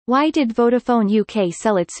Why did Vodafone UK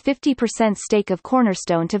sell its 50% stake of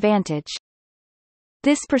Cornerstone to Vantage?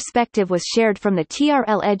 This perspective was shared from the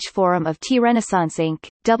TRL Edge forum of T-Renaissance Inc.,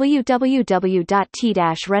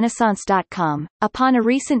 www.t-renaissance.com, upon a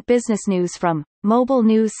recent business news from Mobile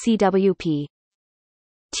News CWP.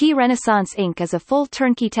 T-Renaissance Inc. is a full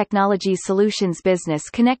turnkey technology solutions business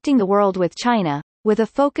connecting the world with China, with a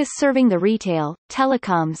focus serving the retail,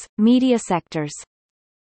 telecoms, media sectors.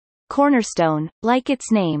 Cornerstone, like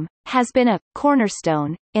its name, has been a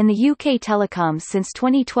cornerstone in the UK telecoms since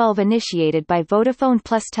 2012, initiated by Vodafone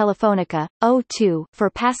plus Telefonica, O2, for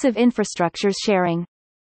passive infrastructures sharing.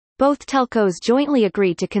 Both telcos jointly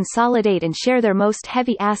agreed to consolidate and share their most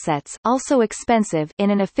heavy assets, also expensive, in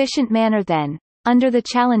an efficient manner then, under the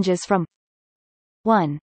challenges from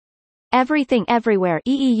 1. Everything Everywhere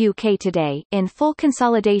 (EE/UK today), in full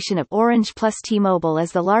consolidation of Orange plus T-Mobile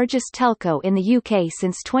as the largest telco in the UK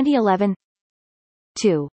since 2011.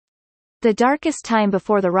 2. The darkest time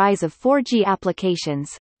before the rise of 4G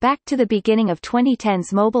applications. Back to the beginning of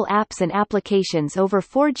 2010s, mobile apps and applications over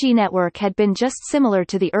 4G network had been just similar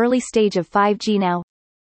to the early stage of 5G now.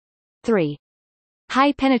 3.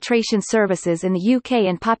 High penetration services in the UK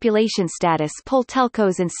and population status pull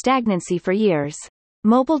telcos in stagnancy for years.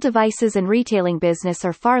 Mobile devices and retailing business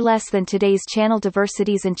are far less than today's channel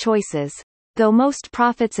diversities and choices, though most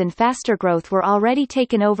profits and faster growth were already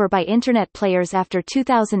taken over by internet players after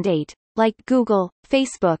 2008, like Google,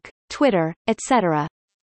 Facebook, Twitter, etc.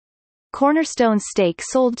 Cornerstone's stake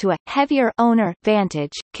sold to a heavier owner,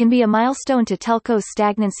 Vantage, can be a milestone to telco's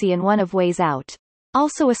stagnancy and one of ways out.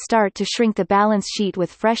 Also a start to shrink the balance sheet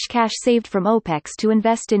with fresh cash saved from OPEX to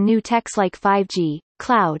invest in new techs like 5G,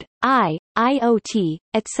 cloud, IoT,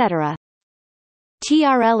 etc.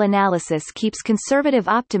 TRL analysis keeps conservative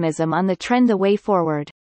optimism on the trend the way forward.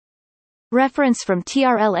 Reference from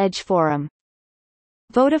TRL Edge forum.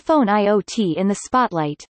 Vodafone IoT in the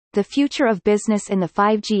spotlight. The future of business in the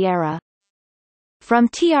 5G era. From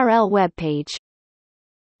TRL webpage.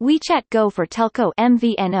 WeChat Go for telco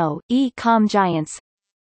MVNO, e-com giants.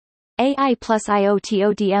 AI plus IoT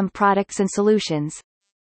ODM products and solutions.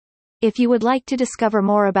 If you would like to discover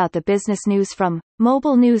more about the business news from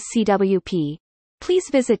Mobile News CWP, please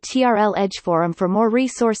visit TRL Edge forum for more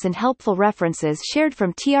resource and helpful references shared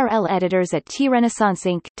from TRL editors at T-Renaissance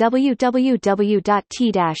Inc.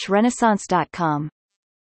 www.t-renaissance.com.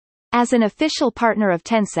 As an official partner of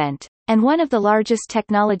Tencent, and one of the largest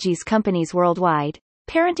technologies companies worldwide,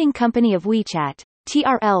 parenting company of WeChat,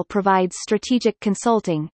 TRL provides strategic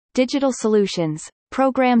consulting, digital solutions,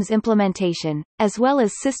 programs implementation, as well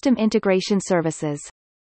as system integration services.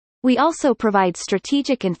 We also provide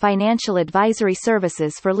strategic and financial advisory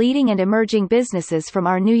services for leading and emerging businesses from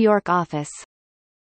our New York office.